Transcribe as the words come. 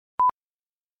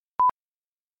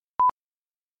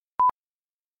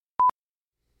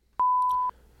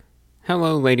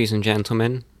Hello, ladies and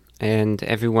gentlemen, and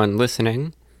everyone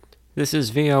listening. This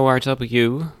is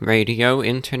VORW Radio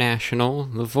International,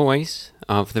 the voice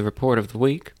of the Report of the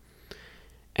Week.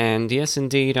 And yes,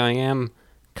 indeed, I am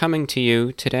coming to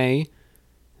you today,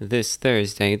 this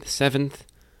Thursday, the 7th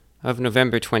of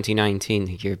November 2019,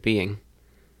 the year being.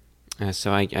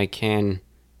 So I can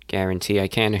guarantee, I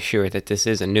can assure that this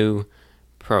is a new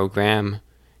program,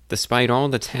 despite all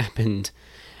that's happened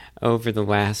over the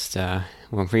last,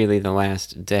 really the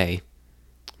last day,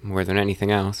 more than anything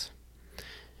else.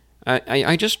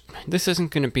 This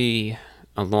isn't going to be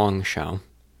a long show.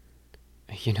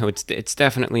 You know, it's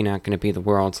definitely not going to be the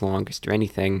world's longest or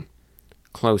anything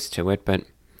close to it, but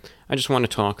I just want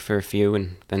to talk for a few,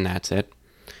 and then that's it.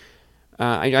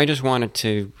 I just wanted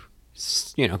to,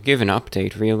 give an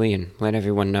update, really, and let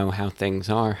everyone know how things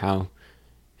are, how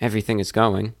everything is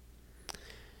going.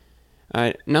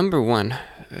 Number one,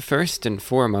 first and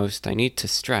foremost, I need to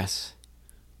stress,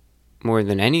 more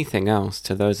than anything else,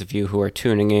 to those of you who are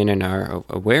tuning in and are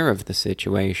aware of the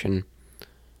situation,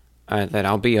 that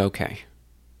I'll be okay.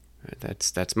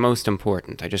 That's most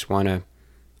important. I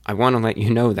want to let you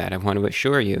know that. I want to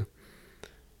assure you.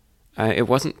 It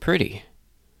wasn't pretty.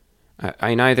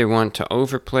 I neither want to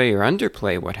overplay or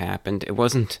underplay what happened. It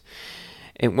wasn't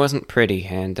pretty,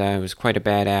 and it was quite a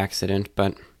bad accident,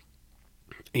 but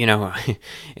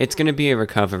it's going to be a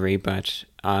recovery, but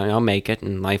I'll make it,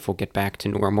 and life will get back to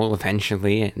normal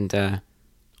eventually, and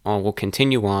all will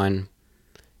continue on.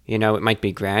 It might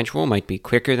be gradual, might be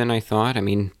quicker than I thought. I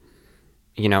mean,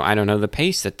 I don't know the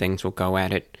pace that things will go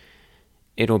at it.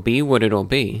 It'll be what it'll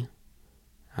be,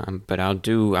 but I'll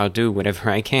do whatever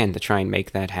I can to try and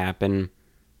make that happen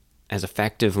as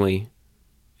effectively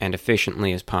and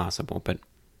efficiently as possible. But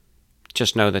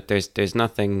just know that there's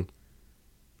nothing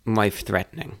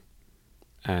life-threatening.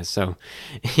 So,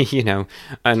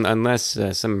 unless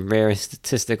some rare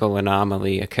statistical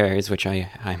anomaly occurs, which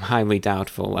I'm highly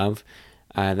doubtful of,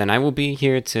 then I will be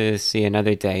here to see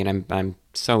another day, and I'm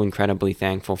so incredibly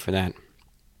thankful for that.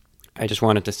 I just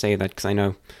wanted to say that because I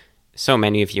know so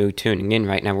many of you tuning in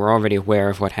right now were already aware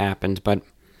of what happened, but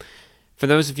for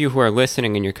those of you who are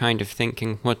listening and you're kind of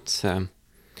thinking, what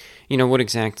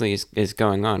exactly is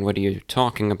going on? What are you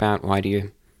talking about? Why do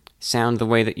you sound the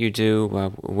way that you do?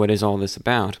 What is all this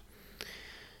about?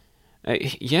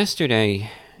 Yesterday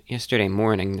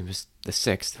morning, it was the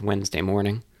 6th, Wednesday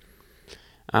morning,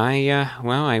 I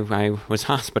was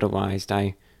hospitalized.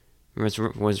 I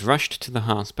was rushed to the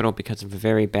hospital because of a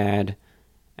very bad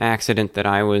accident that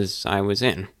I was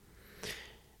in.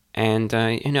 And,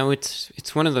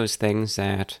 it's one of those things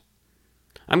that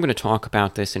I'm going to talk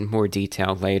about this in more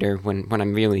detail later when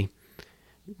I'm really...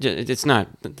 It's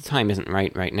not, the time isn't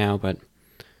right now, but,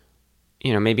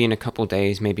 maybe in a couple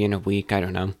days, maybe in a week, I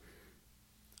don't know.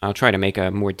 I'll try to make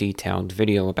a more detailed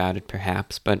video about it,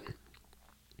 perhaps, but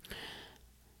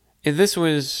it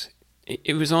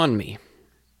was on me.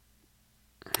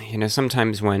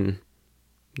 Sometimes when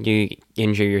you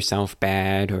injure yourself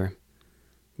bad, or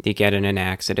you get in an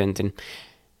accident, and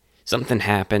something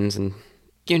happens, and,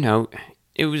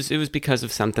 it was because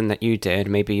of something that you did.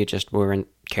 Maybe you just weren't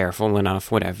careful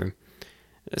enough, whatever.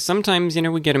 Sometimes,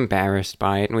 we get embarrassed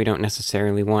by it, and we don't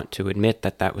necessarily want to admit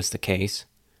that that was the case.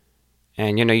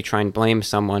 And, you try and blame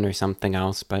someone or something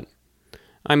else, but,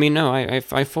 no,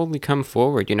 I fully come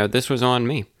forward. This was on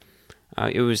me.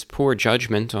 It was poor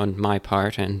judgment on my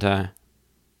part, and,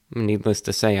 needless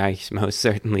to say, I most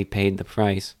certainly paid the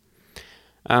price.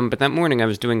 But that morning I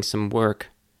was doing some work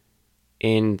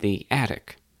in the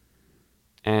attic.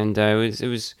 And it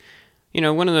was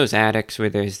one of those attics where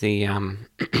there's the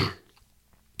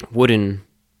wooden,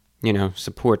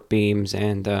 support beams,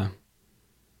 and then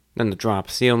the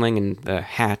drop ceiling and the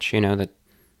hatch, that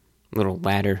little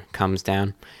ladder comes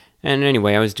down. And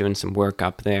anyway, I was doing some work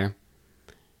up there.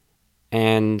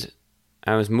 And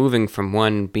I was moving from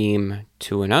one beam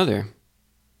to another,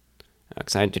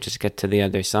 because I had to just get to the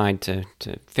other side to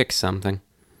fix something.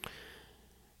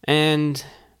 And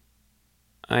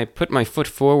I put my foot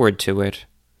forward to it.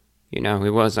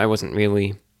 I wasn't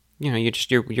really,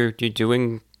 you're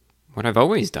doing what I've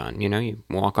always done. You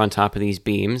walk on top of these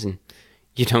beams and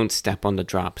you don't step on the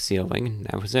drop ceiling, and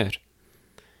that was it.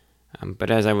 But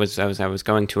as I was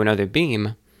going to another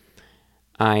beam,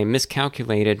 I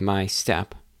miscalculated my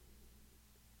step,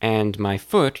 and my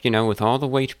foot, with all the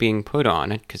weight being put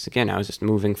on it, because again, I was just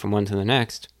moving from one to the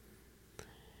next,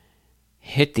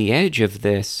 hit the edge of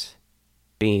this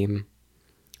beam,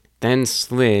 then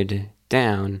slid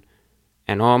down,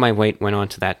 and all my weight went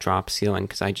onto that drop ceiling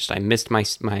because I missed my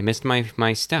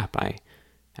step. I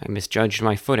misjudged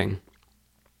my footing,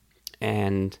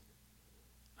 and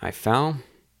I fell,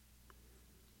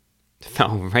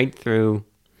 fell right through.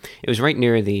 It was right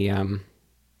near the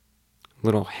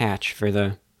little hatch for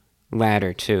the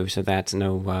ladder too, so that's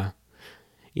no,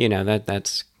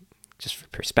 that's just for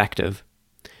perspective.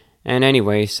 And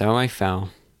anyway, so I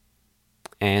fell,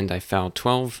 and I fell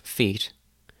 12 feet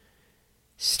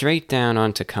straight down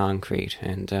onto concrete,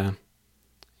 and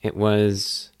it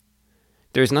was,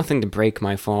 there was nothing to break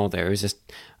my fall there. It was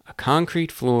just a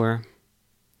concrete floor,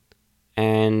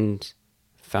 and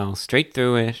fell straight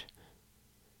through it.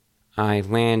 I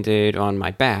landed on my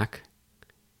back,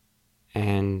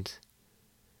 and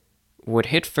what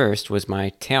hit first was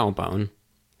my tailbone,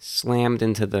 slammed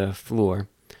into the floor.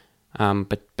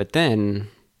 But then,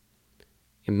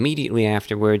 immediately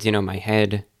afterwards, my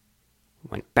head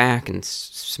went back and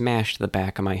smashed the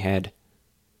back of my head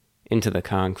into the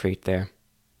concrete there.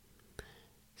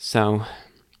 So,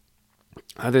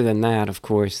 other than that, of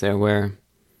course, there were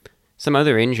some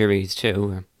other injuries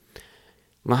too.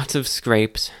 Lots of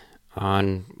scrapes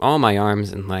on all my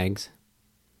arms and legs.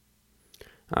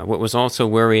 What was also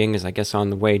worrying is, I guess, on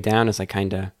the way down, as I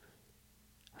kind of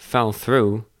fell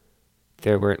through,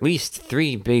 there were at least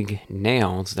 3 big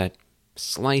nails that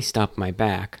sliced up my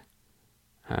back.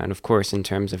 And of course, in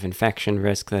terms of infection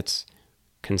risk, that's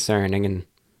concerning, and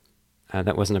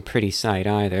that wasn't a pretty sight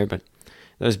either, but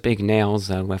those big nails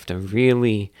left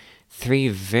 3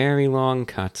 very long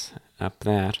cuts up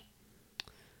that.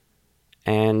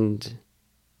 And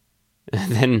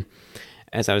then,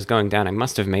 as I was going down, I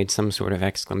must have made some sort of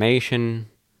exclamation,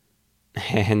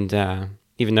 and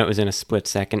even though it was in a split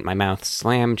second, my mouth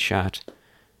slammed shut.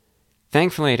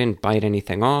 Thankfully, I didn't bite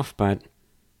anything off, but,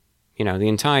 the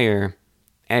entire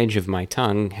edge of my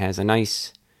tongue has a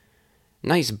nice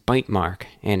bite mark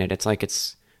in it. It's like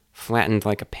it's flattened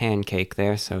like a pancake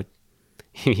there, so,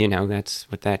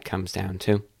 that's what that comes down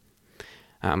to.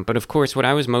 But of course, what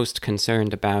I was most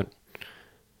concerned about,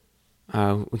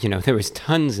 there was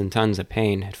tons and tons of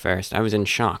pain at first. I was in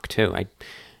shock, too. I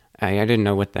didn't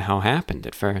know what the hell happened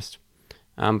at first.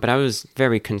 But I was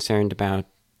very concerned about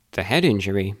the head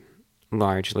injury,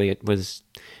 largely. It was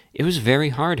very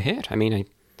hard hit. I mean,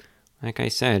 like I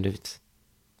said,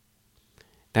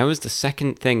 that was the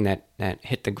second thing that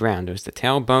hit the ground. It was the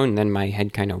tailbone, and then my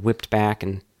head kind of whipped back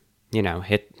and,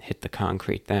 hit the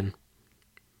concrete then.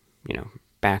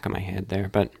 Back of my head there.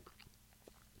 But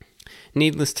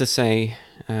needless to say,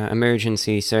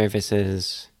 emergency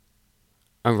services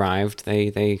arrived.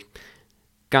 They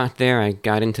got there. I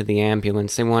got into the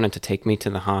ambulance. They wanted to take me to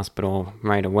the hospital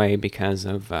right away because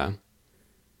of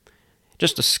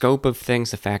just the scope of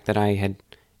things, the fact that I had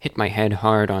hit my head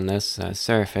hard on this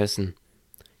surface, and,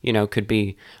 could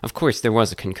be, of course, there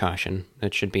was a concussion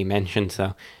that should be mentioned,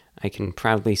 so I can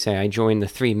proudly say I joined the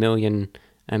 3 million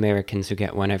Americans who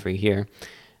get one every year.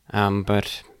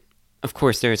 But, of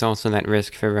course, there's also that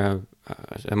risk for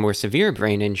a more severe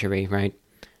brain injury, right?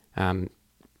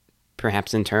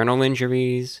 Perhaps internal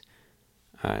injuries,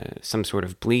 some sort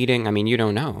of bleeding. I mean, you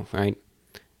don't know, right?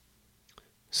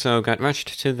 So got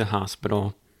rushed to the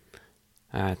hospital.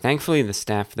 Thankfully, the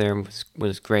staff there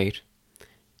was great.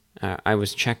 I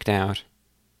was checked out.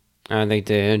 They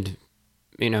did,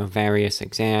 various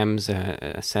exams,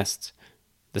 assessed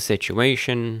the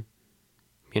situation,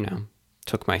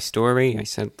 took my story. I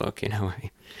said, look,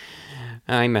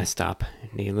 I messed up,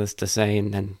 needless to say,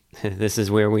 and then this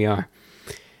is where we are.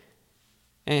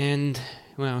 And,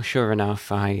 well, sure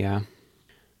enough, I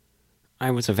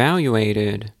was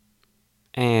evaluated,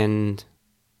 and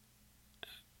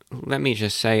let me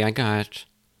just say, I got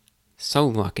so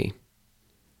lucky.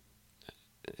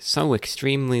 So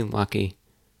extremely lucky.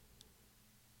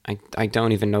 I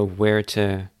don't even know where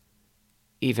to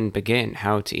even begin,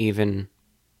 how to even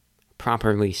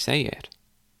properly say it.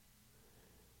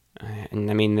 And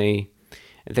I mean,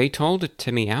 they told it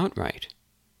to me outright.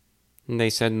 And they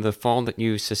said the fall that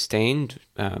you sustained,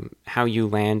 how you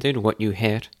landed, what you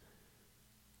hit,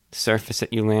 the surface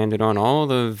that you landed on, all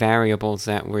the variables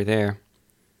that were there.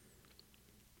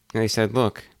 And they said,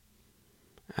 look,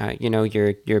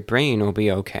 your brain will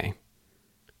be okay.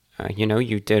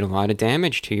 You did a lot of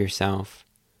damage to yourself,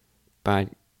 but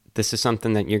this is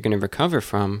something that you're going to recover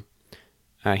from.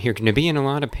 You're going to be in a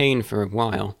lot of pain for a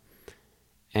while,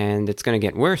 and it's going to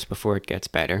get worse before it gets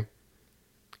better.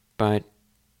 But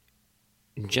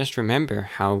just remember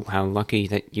how lucky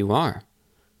that you are.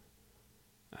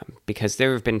 Because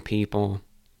there have been people,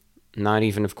 not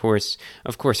even, of course,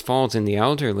 falls in the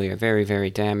elderly are very, very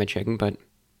damaging, but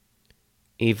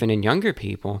even in younger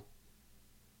people,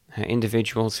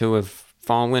 individuals who have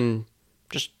fallen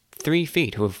just 3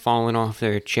 feet, who have fallen off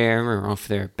their chair or off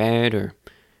their bed or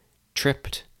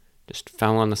tripped, just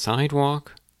fell on the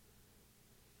sidewalk.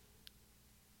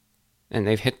 and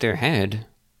they've hit their head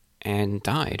and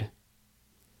died.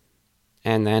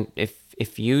 And that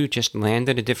if you just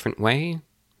landed a different way,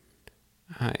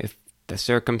 if the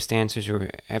circumstances were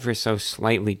ever so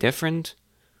slightly different,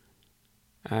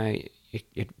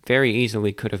 it very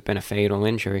easily could have been a fatal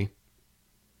injury.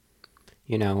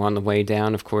 On the way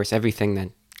down, of course, everything that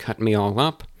cut me all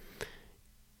up,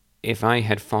 if I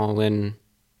had fallen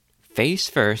face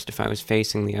first, if I was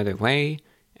facing the other way,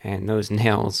 and those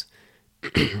nails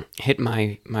hit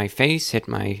my face, hit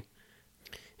my...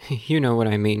 You know what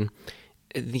I mean.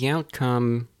 The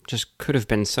outcome just could have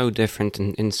been so different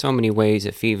in so many ways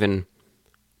if even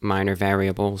minor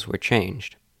variables were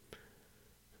changed.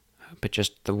 But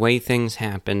just the way things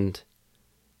happened,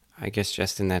 I guess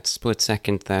just in that split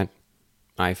second that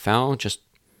I fell, just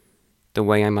the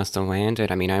way I must have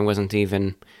landed. I mean, I wasn't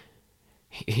even,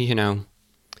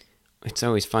 it's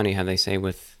always funny how they say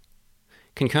with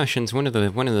concussions, one of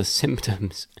the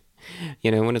symptoms,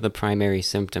 one of the primary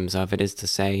symptoms of it is to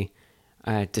say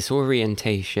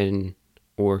disorientation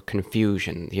or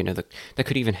confusion. That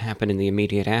could even happen in the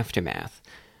immediate aftermath.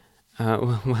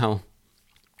 Well,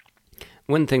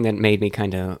 one thing that made me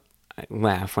kind of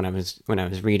laugh when I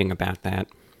was reading about that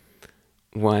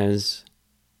was,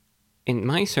 in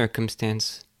my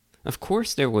circumstance, of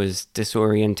course there was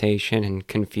disorientation and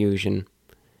confusion.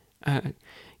 It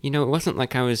wasn't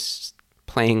like I was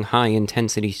playing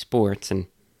high-intensity sports and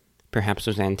perhaps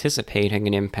was anticipating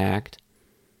an impact,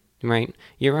 right?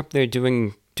 You're up there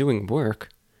doing work.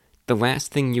 The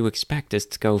last thing you expect is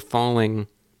to go falling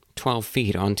 12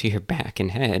 feet onto your back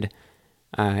and head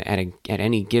at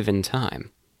any given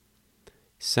time.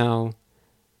 So,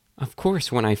 of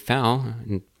course, when I fell,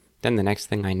 and then the next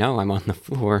thing I know, I'm on the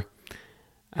floor.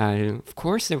 Of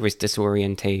course, there was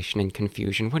disorientation and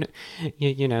confusion.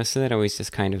 So that always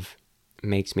just kind of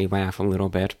makes me laugh a little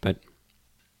bit. But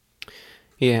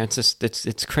yeah,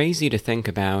 it's crazy to think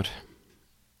about.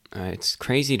 It's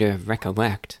crazy to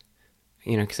recollect.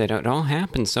 Because it all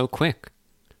happened so quick.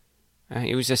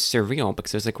 It was just surreal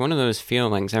because it was like one of those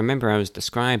feelings. I remember I was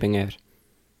describing it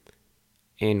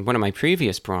in one of my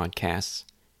previous broadcasts.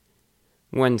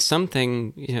 When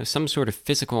something, some sort of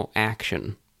physical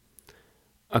action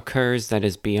occurs that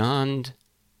is beyond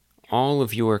all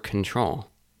of your control,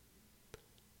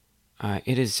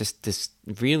 it is just this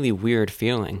really weird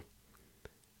feeling.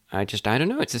 I don't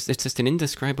know, it's just an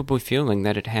indescribable feeling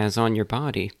that it has on your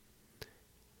body.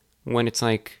 When it's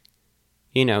like,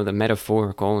 the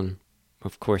metaphorical and,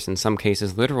 of course, in some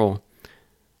cases literal,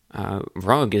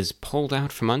 rug is pulled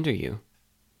out from under you.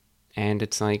 And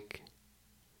it's like,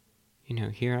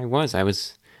 here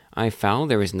I fell,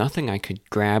 there was nothing I could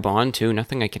grab onto,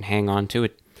 nothing I can hang onto.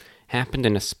 It happened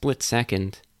in a split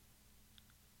second.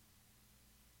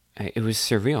 It was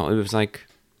surreal. It was like,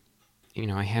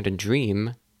 I had a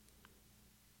dream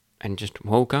and just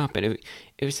woke up, and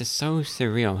it was just so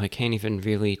surreal. I can't even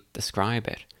really describe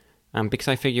it, because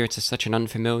I figure it's such an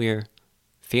unfamiliar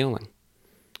feeling.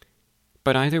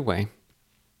 But either way,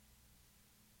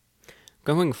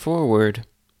 going forward,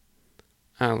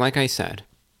 like I said,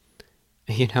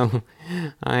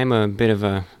 I'm a bit of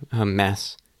a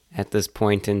mess at this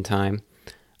point in time.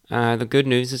 The good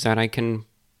news is that I can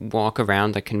walk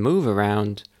around, I can move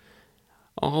around,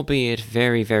 albeit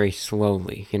very, very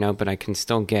slowly, but I can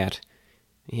still get,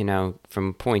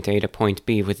 from point A to point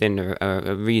B within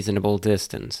a reasonable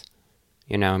distance.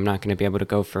 I'm not going to be able to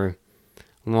go for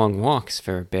long walks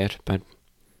for a bit, but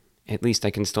at least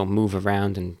I can still move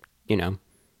around and,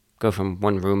 go from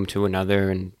one room to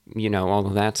another and, all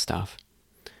of that stuff.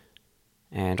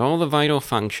 And all the vital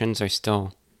functions are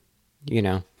still,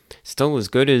 still as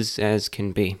good as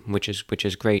can be, which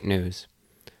is great news.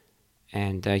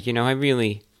 And, I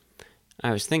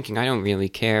was thinking, I don't really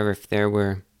care if there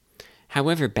were,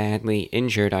 however badly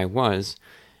injured I was,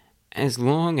 as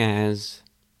long as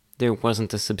there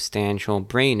wasn't a substantial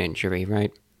brain injury,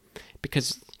 right?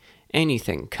 Because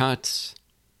anything, cuts,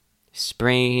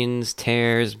 sprains,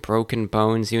 tears, broken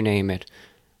bones, you name it,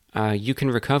 you can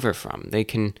recover from. They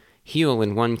can heal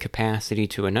in one capacity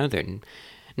to another.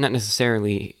 Not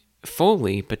necessarily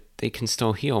fully, but they can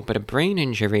still heal. But a brain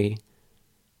injury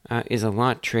is a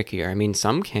lot trickier. I mean,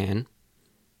 some can,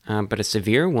 but a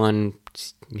severe one,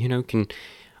 can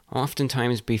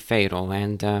oftentimes be fatal.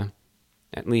 And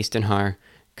at least in our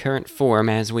current form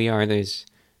as we are, there's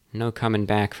no coming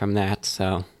back from that.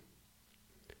 So,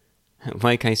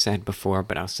 like I said before,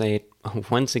 but I'll say it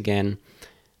once again,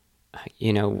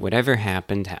 whatever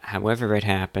happened, however it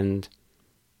happened,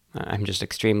 I'm just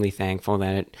extremely thankful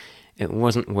that it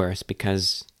wasn't worse,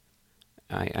 because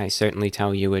I certainly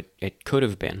tell you it could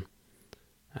have been.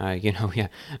 Yeah,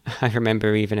 I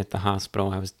remember even at the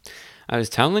hospital, I was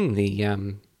telling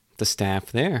the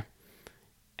staff there,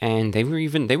 and they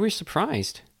were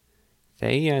surprised.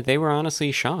 They were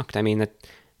honestly shocked. I mean that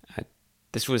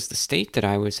this was the state that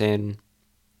I was in,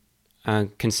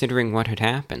 considering what had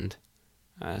happened.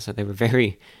 So they were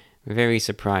very, very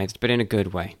surprised, but in a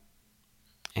good way.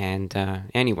 And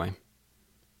anyway,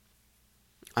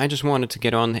 I just wanted to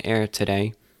get on the air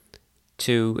today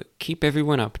to keep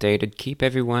everyone updated, keep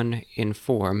everyone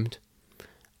informed,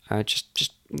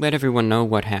 just let everyone know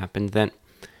what happened. That,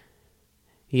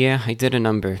 yeah, I did a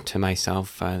number to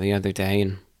myself the other day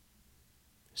and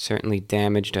certainly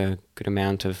damaged a good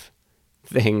amount of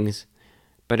things,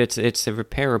 but it's a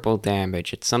repairable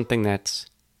damage. It's something that's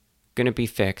going to be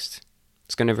fixed.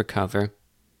 It's going to recover,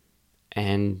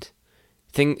 and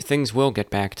things will get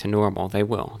back to normal. They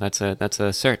will. That's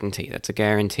a certainty. That's a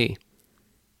guarantee.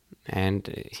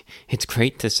 And it's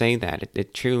great to say that.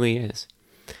 It truly is.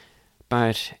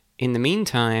 But in the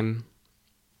meantime,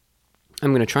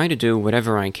 I'm going to try to do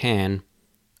whatever I can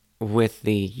with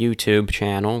the YouTube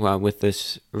channel, with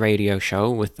this radio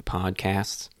show, with the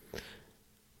podcasts.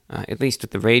 At least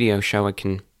with the radio show, I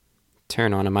can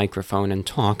turn on a microphone and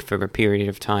talk for a period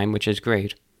of time, which is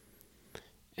great.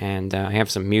 And I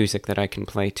have some music that I can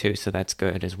play too, so that's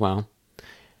good as well.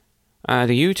 The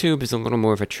YouTube is a little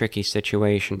more of a tricky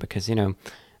situation because,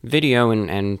 video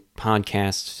and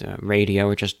podcasts, radio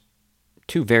are just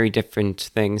two very different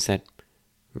things that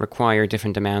require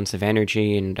different amounts of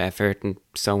energy and effort and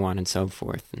so on and so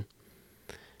forth. And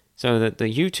so the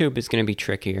YouTube is going to be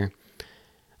trickier.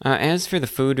 As for the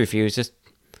food reviews, just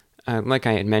like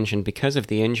I had mentioned, because of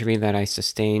the injury that I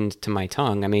sustained to my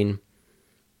tongue, I mean,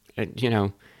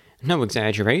 no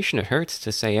exaggeration, it hurts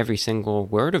to say every single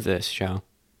word of this show.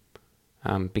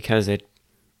 Because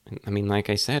like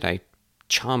I said, I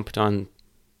chomped on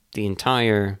the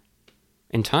entire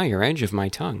edge of my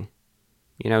tongue.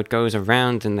 It goes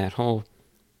around in that whole,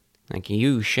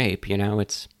 U shape,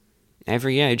 it's,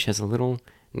 every edge has a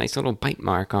nice little bite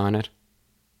mark on it.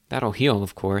 That'll heal,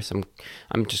 of course.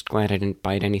 I'm just glad I didn't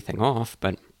bite anything off,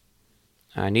 but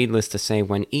needless to say,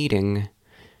 when eating,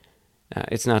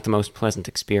 it's not the most pleasant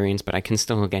experience, but I can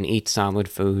still, again, eat solid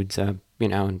foods, and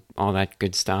all that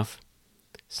good stuff.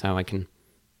 So I can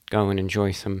go and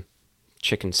enjoy some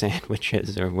chicken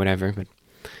sandwiches or whatever, but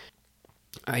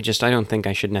I don't think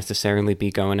I should necessarily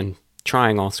be going and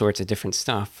trying all sorts of different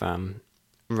stuff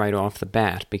right off the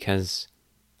bat, because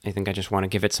I think I just want to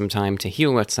give it some time to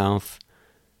heal itself,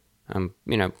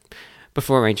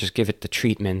 before I just give it the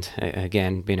treatment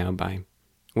again, by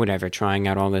whatever, trying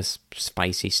out all this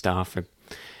spicy stuff, or,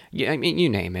 you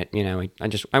name it, I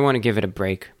want to give it a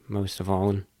break, most of all,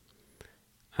 and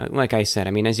like I said,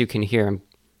 as you can hear,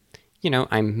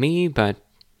 I'm me, but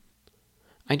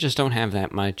I just don't have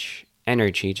that much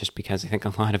energy, just because I think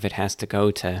a lot of it has to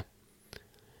go to,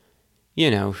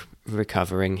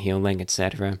 recovering, healing,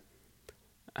 etc.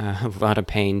 A lot of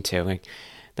pain, too.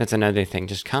 That's another thing,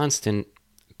 just constant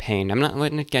pain. I'm not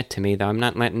letting it get to me, though. I'm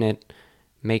not letting it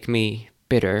make me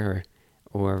bitter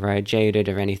or jaded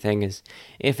or anything.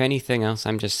 If anything else,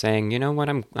 I'm just saying, you know what,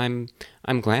 I'm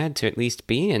glad to at least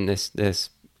be in this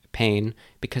pain,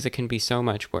 because it can be so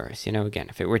much worse. Again,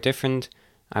 if it were different,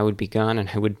 I would be gone and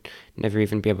I would never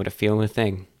even be able to feel a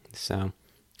thing. So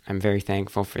I'm very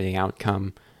thankful for the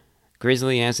outcome.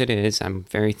 Grisly as it is, I'm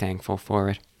very thankful for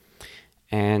it.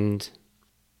 And,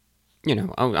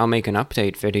 I'll make an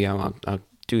update video. I'll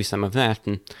do some of that,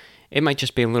 and it might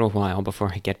just be a little while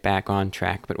before I get back on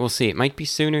track, but we'll see. It might be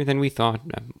sooner than we thought.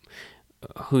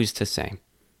 Who's to say?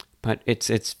 But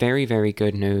it's very, very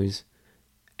good news.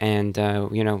 And,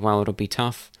 while it'll be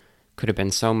tough, could have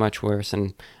been so much worse,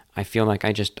 and I feel like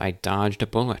I dodged a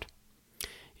bullet.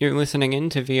 You're listening in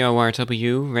to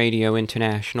VORW Radio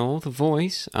International, the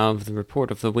voice of the Report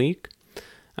of the Week.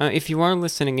 If you are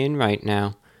listening in right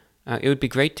now, it would be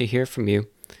great to hear from you.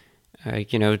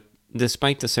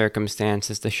 Despite the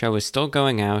circumstances, the show is still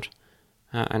going out,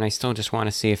 and I still just want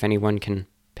to see if anyone can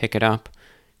pick it up.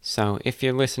 So if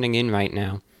you're listening in right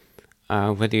now,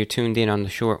 whether you're tuned in on the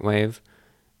shortwave,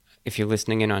 if you're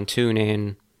listening in on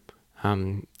TuneIn,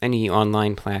 any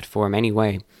online platform,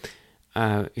 anyway,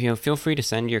 feel free to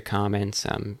send your comments,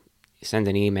 send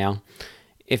an email.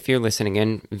 If you're listening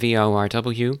in,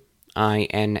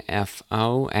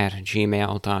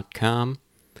 VORWINFO@gmail.com.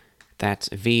 That's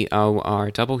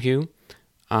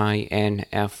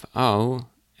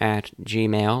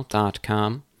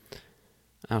VORWINFO@gmail.com.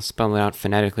 I'll spell it out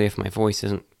phonetically if my voice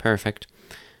isn't perfect.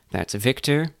 That's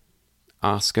Victor,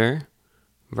 Oscar,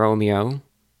 Romeo,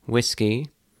 Whiskey,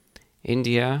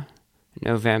 India,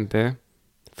 November,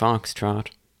 Foxtrot,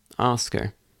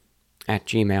 Oscar,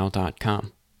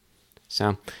 @gmail.com.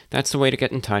 So that's the way to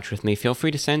get in touch with me. Feel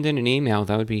free to send in an email.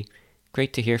 That would be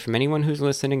great to hear from anyone who's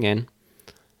listening in.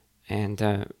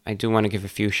 And I do want to give a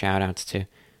few shout outs to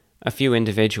a few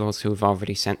individuals who have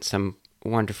already sent some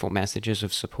wonderful messages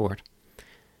of support.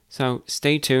 So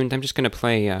stay tuned. I'm just going to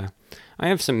play. I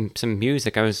have some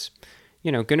music. I was,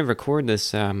 going to record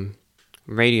this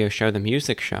radio show, the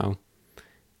music show.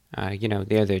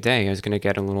 The other day. I was going to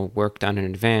get a little work done in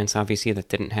advance. Obviously, that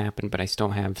didn't happen, but I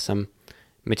still have some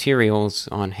materials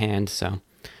on hand. So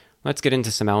let's get into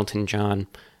some Elton John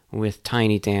with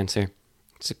Tiny Dancer.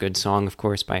 It's a good song, of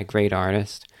course, by a great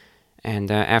artist. And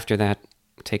after that,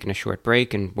 we're taking a short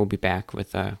break, and we'll be back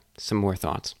with some more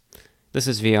thoughts. This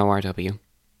is VORW.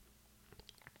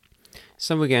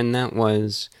 So again, that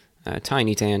was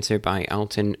Tiny Dancer by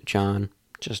Elton John.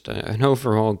 Just an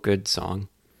overall good song.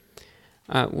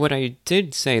 What I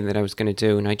did say that I was going to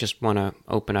do, and I just want to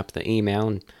open up the email,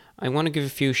 and I want to give a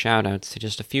few shout-outs to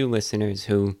just a few listeners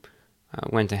who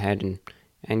went ahead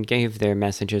and gave their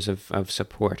messages of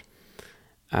support.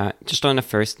 Just on a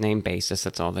first-name basis,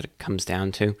 that's all that it comes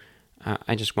down to.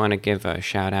 I just want to give a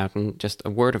shout-out and just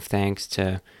a word of thanks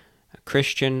to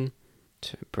Christian,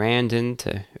 to Brandon,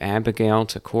 to Abigail,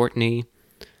 to Courtney.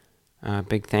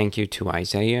 Big thank you to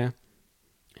Isaiah,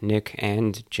 Nick,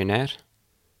 and Jeanette.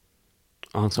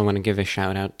 Also want to give a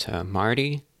shout-out to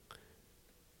Marty,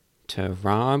 to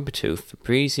Rob, to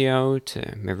Fabrizio,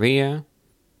 to Maria.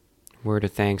 Word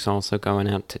of thanks also going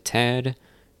out to Ted,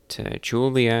 to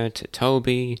Julia, to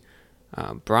Toby,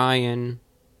 Brian,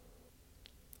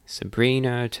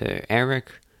 Sabrina, to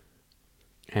Eric,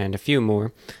 and a few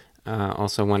more.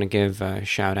 Also want to give a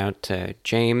shout out to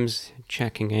James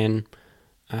checking in,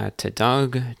 to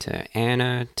Doug, to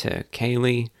Anna, to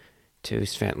Kaylee, to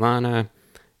Svetlana,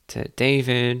 to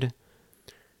David,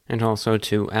 and also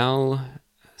to Elle,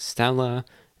 Stella,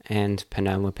 and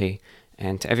Penelope,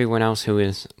 and to everyone else who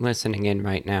is listening in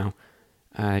right now.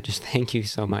 Just thank you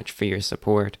so much for your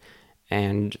support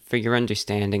and for your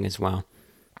understanding as well.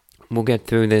 We'll get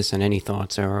through this, and any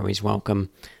thoughts are always welcome.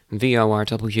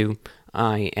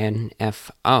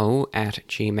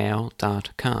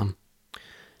 VORWINFO@gmail.com.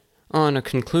 On a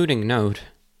concluding note,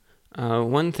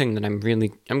 one thing that I'm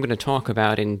going to talk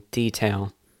about in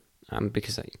detail,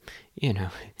 because I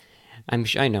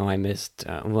know I missed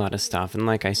a lot of stuff, and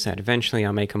like I said, eventually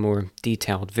I'll make a more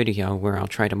detailed video where I'll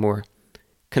try to more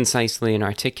concisely and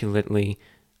articulately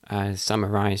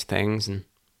summarize things and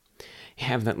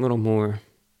have that little more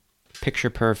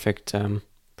picture-perfect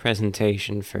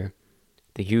presentation for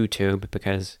the YouTube,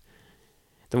 because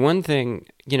the one thing,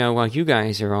 while you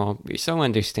guys you're so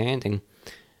understanding,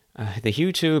 the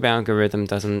YouTube algorithm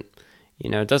doesn't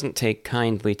take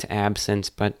kindly to absence,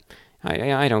 but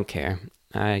I don't care.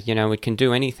 It can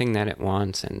do anything that it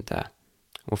wants, and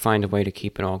we'll find a way to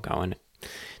keep it all going. It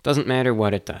doesn't matter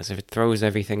what it does. If it throws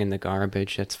everything in the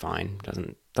garbage, that's fine.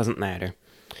 Doesn't matter.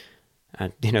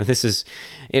 This is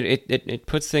it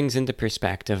puts things into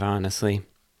perspective, honestly.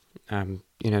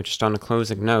 Just on a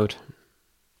closing note,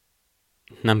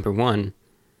 number one,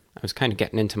 I was kind of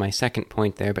getting into my second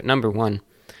point there, but number one,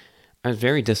 I was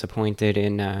very disappointed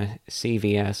in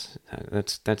CVS.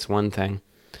 That's one thing.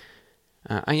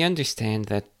 I understand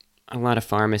that a lot of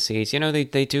pharmacies,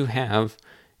 they do have,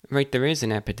 right, there is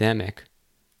an epidemic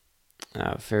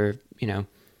for,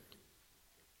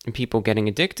 people getting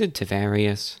addicted to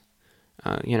various,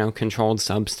 controlled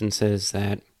substances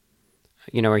that,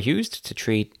 are used to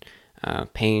treat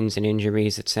pains and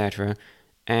injuries, etc.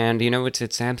 And,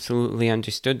 it's absolutely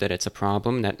understood that it's a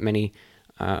problem, that many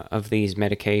of these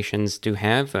medications do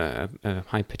have a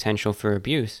high potential for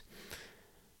abuse.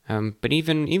 But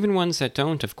even ones that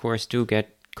don't, of course, do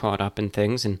get caught up in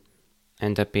things and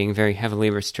end up being very heavily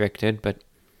restricted. But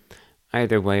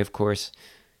either way, of course,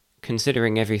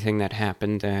 considering everything that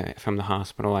happened from the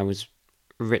hospital, I was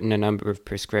written a number of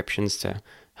prescriptions to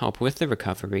help with the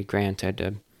recovery,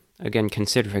 granted, again,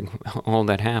 considering all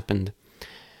that happened.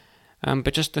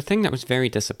 But just the thing that was very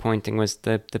disappointing was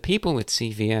the people at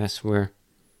CVS were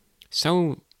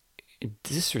so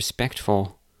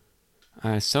disrespectful,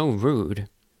 so rude.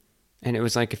 And it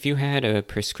was like, if you had a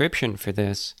prescription for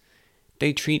this,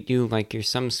 they treat you like you're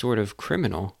some sort of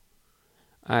criminal.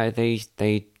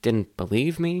 They didn't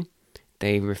believe me.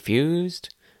 They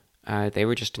refused. They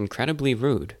were just incredibly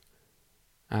rude.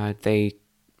 They,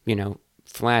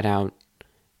 flat out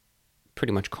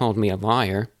pretty much called me a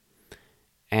liar.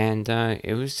 And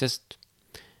it was just,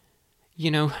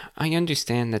 I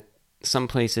understand that some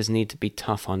places need to be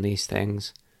tough on these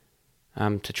things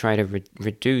to try to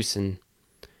reduce and,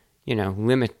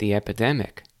 limit the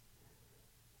epidemic.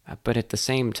 But at the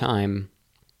same time,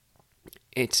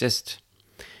 it's just,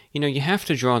 you have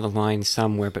to draw the line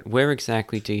somewhere, but where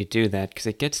exactly do you do that? Because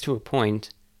it gets to a point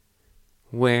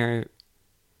where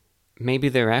maybe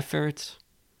their efforts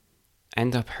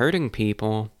end up hurting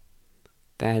people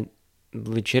that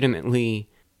legitimately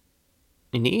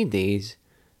need these.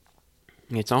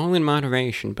 It's all in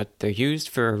moderation, but they're used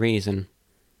for a reason.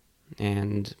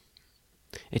 And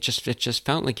it just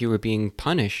felt like you were being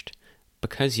punished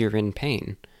because you're in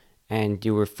pain and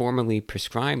you were formally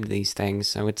prescribed these things.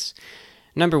 So it's,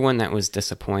 number one, that was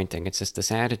disappointing. It's just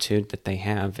this attitude that they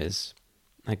have is,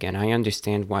 again, I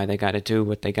understand why they got to do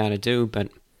what they got to do, but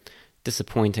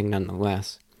disappointing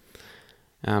nonetheless.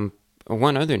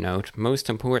 One other note, most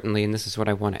importantly, and this is what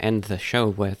I want to end the show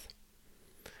with.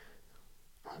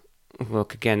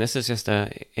 Look, again, this is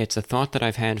it's a thought that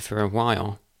I've had for a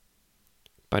while,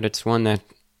 but it's one that,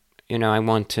 I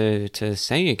want to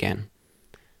say again.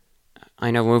 I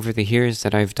know over the years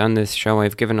that I've done this show,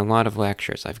 I've given a lot of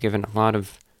lectures, I've given a lot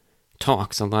of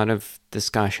talks, a lot of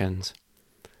discussions,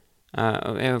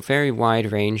 very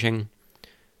wide-ranging,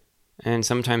 and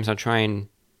sometimes I'll try and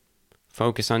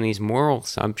focus on these moral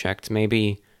subjects,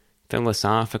 maybe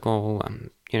philosophical,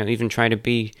 even try to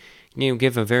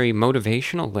give a very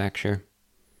motivational lecture.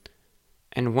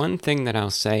 And one thing that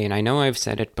I'll say, and I know I've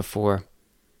said it before,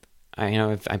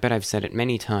 I bet I've said it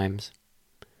many times,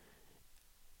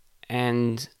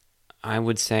 and I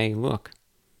would say, look,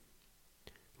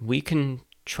 we can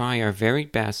try our very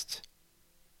best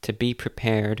to be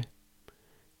prepared,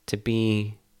 to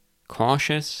be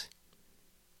cautious,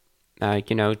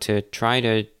 to try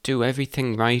to do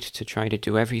everything right, to try to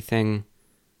do everything,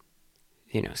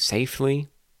 safely.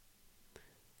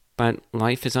 But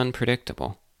life is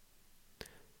unpredictable.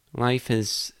 Life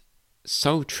is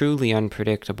so truly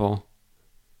unpredictable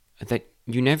that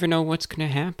you never know what's going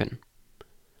to happen.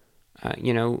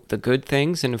 The good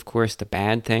things and, of course, the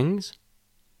bad things,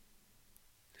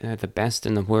 the best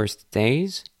and the worst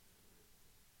days,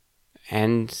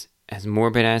 and as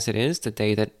morbid as it is, the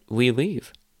day that we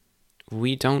leave.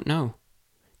 We don't know.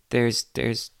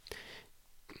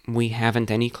 We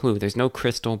haven't any clue. There's no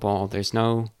crystal ball. There's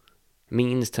no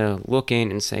means to look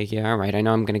in and say, yeah, all right, I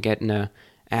know I'm going to get in an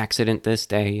accident this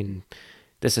day, and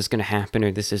this is going to happen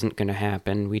or this isn't going to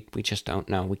happen. We just don't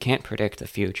know. We can't predict the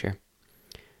future.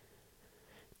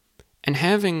 And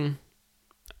having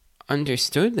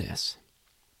understood this,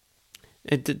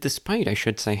 despite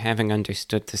having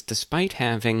understood this, despite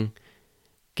having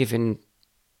given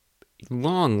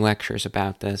long lectures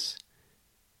about this,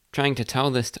 trying to tell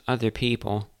this to other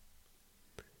people,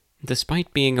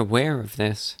 despite being aware of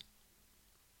this,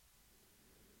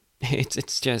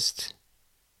 it's just,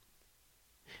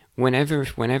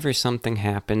 whenever something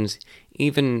happens,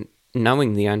 even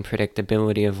knowing the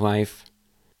unpredictability of life,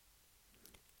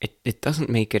 it doesn't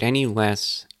make it any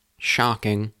less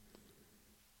shocking,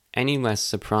 any less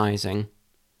surprising,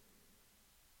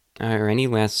 or any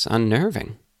less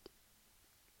unnerving.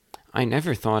 I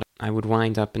never thought I would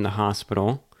wind up in the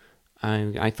hospital.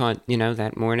 I thought,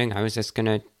 that morning I was just going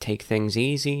to take things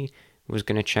easy, was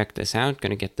going to check this out,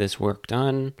 going to get this work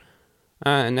done,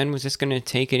 and then was just going to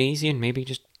take it easy and maybe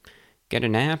just get a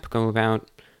nap, go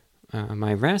about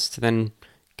my rest, then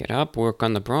get up, work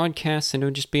on the broadcast, and it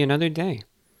would just be another day.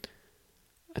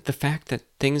 The fact that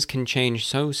things can change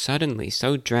so suddenly,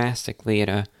 so drastically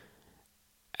at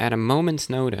a moment's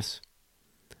notice.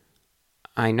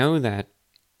 I know that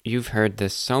you've heard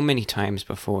this so many times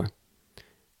before.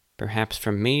 Perhaps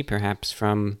from me, perhaps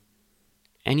from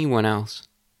anyone else.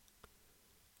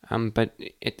 But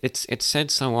it's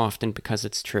said so often because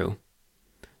it's true.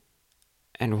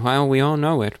 And while we all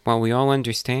know it, while we all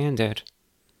understand it,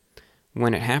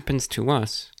 when it happens to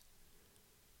us,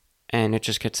 and it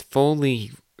just gets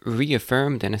fully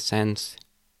reaffirmed in a sense,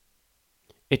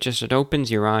 it opens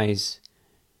your eyes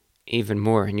even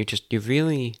more, and you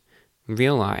really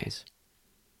realize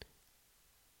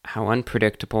how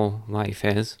unpredictable life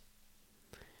is,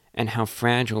 and how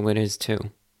fragile it is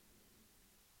too.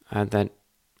 That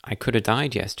I could have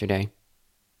died yesterday.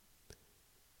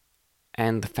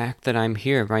 And the fact that I'm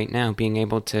here right now, being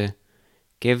able to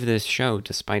give this show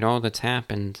despite all that's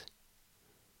happened,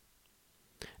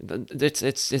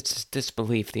 it's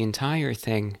disbelief. The entire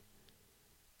thing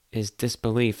is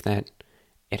disbelief that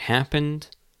it happened,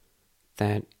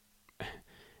 that,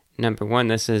 number one,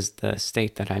 this is the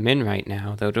state that I'm in right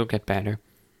now, though it'll get better.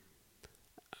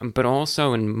 But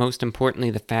also, and most importantly,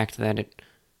 the fact that it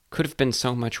could have been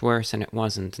so much worse and it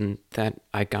wasn't, and that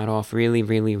I got off really,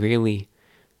 really, really,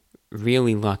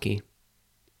 really lucky.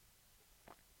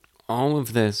 All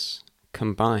of this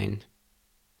combined,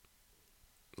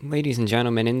 ladies and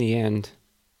gentlemen, in the end,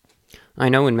 I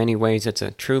know in many ways it's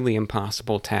a truly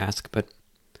impossible task, but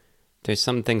there's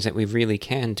some things that we really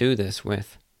can do this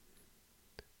with.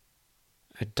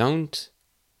 Don't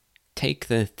take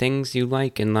the things you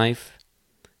like in life,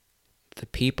 the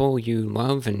people you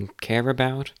love and care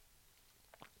about,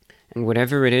 and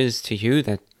whatever it is to you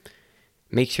that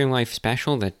makes your life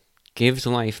special, that gives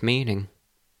life meaning.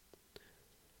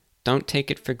 Don't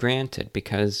take it for granted,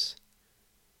 because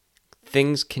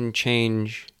things can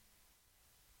change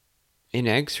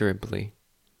inexorably.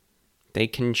 They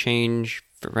can change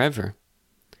forever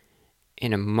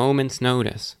in a moment's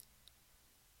notice.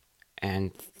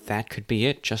 And that could be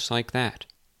it, just like that.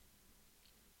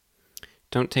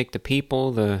 Don't take the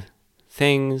people, the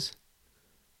things,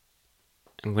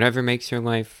 and whatever makes your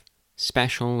life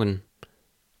special, and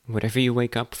whatever you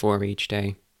wake up for each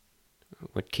day,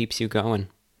 what keeps you going.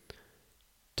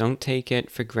 Don't take it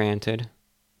for granted.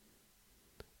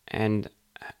 And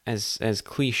as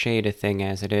cliched a thing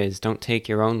as it is, don't take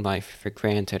your own life for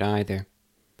granted either.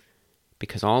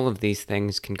 Because all of these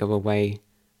things can go away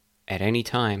at any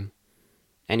time,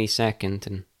 any second,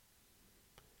 and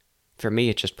for me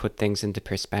it just put things into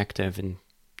perspective in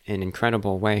an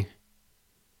incredible way.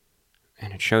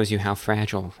 And it shows you how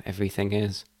fragile everything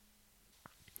is.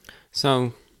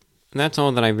 So, that's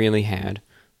all that I really had.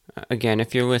 Again,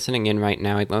 if you're listening in right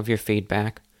now, I'd love your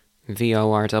feedback.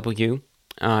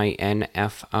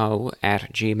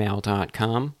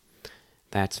 VORWINFO@gmail.com.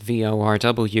 That's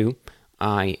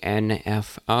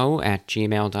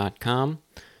VORWINFO@gmail.com.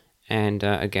 And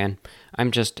again,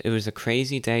 it was a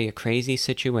crazy day, a crazy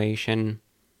situation.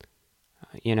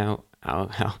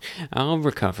 I'll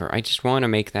recover. I just want to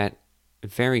make that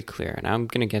very clear, and I'm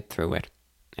going to get through it,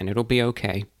 and it'll be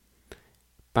okay.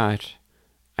 But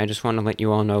I just want to let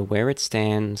you all know where it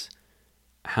stands,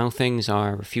 how things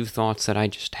are, a few thoughts that I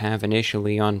just have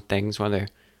initially on things while they're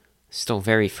still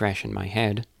very fresh in my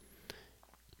head.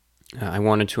 I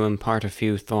wanted to impart a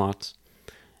few thoughts,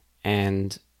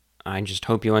 and I just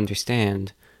hope you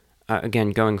understand.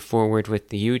 Again, going forward with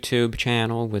the YouTube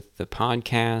channel, with the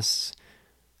podcasts,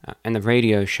 and the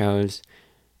radio shows,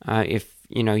 if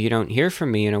you don't hear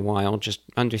from me in a while, just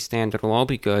understand it'll all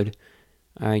be good.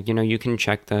 You can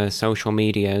check the social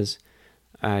medias.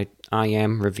 I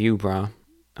am ReviewBra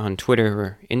on Twitter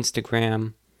or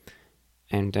Instagram,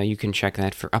 and you can check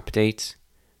that for updates.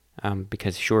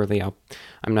 Because surely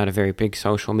I'm not a very big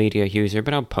social media user,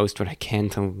 but I'll post what I can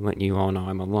to let you all know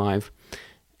I'm alive.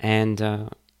 And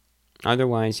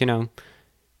otherwise,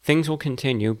 things will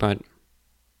continue, but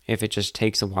if it just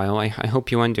takes a while, I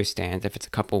hope you understand. If it's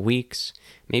a couple weeks,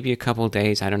 maybe a couple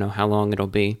days, I don't know how long it'll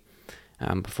be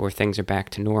before things are back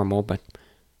to normal, but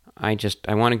I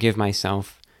want to give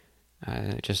myself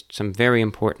just some very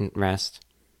important rest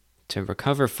to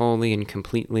recover fully and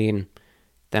completely, and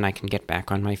then I can get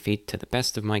back on my feet to the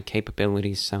best of my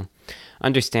capabilities. So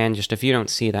understand, just if you don't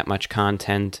see that much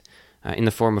content in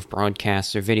the form of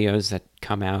broadcasts or videos that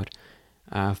come out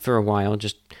for a while,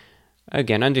 just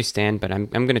again, understand, but I'm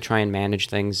going to try and manage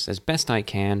things as best I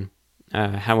can,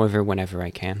 whenever I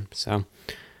can. So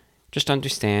just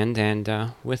understand,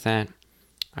 and with that,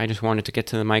 I just wanted to get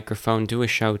to the microphone, do a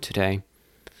show today,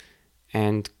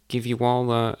 and give you all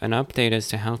an update as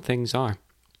to how things are.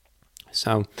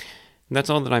 So that's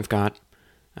all that I've got.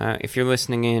 If you're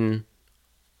listening in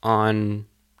on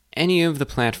any of the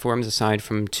platforms aside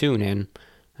from TuneIn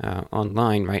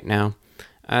online right now,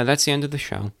 that's the end of the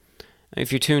show.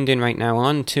 If you're tuned in right now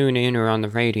on TuneIn or on the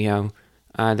radio,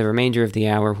 the remainder of the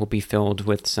hour will be filled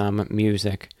with some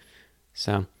music.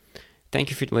 So, thank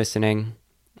you for listening.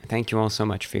 Thank you all so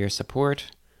much for your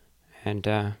support. And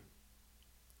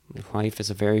life is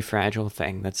a very fragile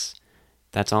thing. That's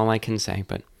all I can say,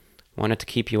 but wanted to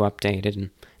keep you updated, and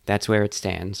that's where it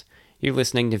stands. You're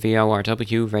listening to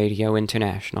VORW Radio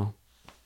International.